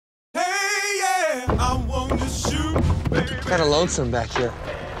Kind of lonesome back here.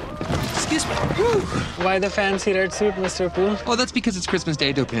 Excuse me. Why the fancy red suit, Mr. Pooh? Oh, that's because it's Christmas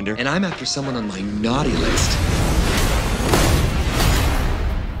Day, Dopinder, and I'm after someone on my naughty list.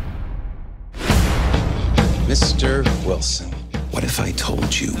 Mr. Wilson, what if I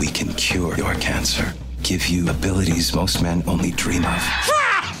told you we can cure your cancer? Give you abilities most men only dream of.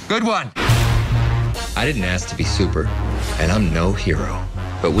 Good one. I didn't ask to be super, and I'm no hero.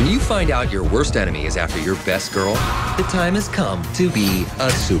 But when you find out your worst enemy is after your best girl, the time has come to be a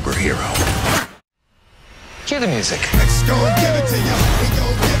superhero. Cue the music. Let's go and give it to you. We go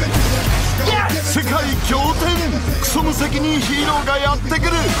give it to you. Yes! 世界仰天クソ無責任ヒーローがやってく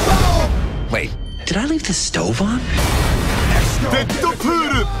る Wait, did I leave the stove on? デッドプ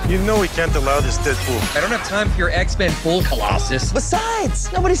ール You know we can't allow this Deadpool. I don't have time for your X-Men bull, Colossus. Besides,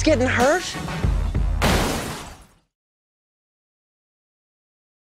 nobody's getting hurt.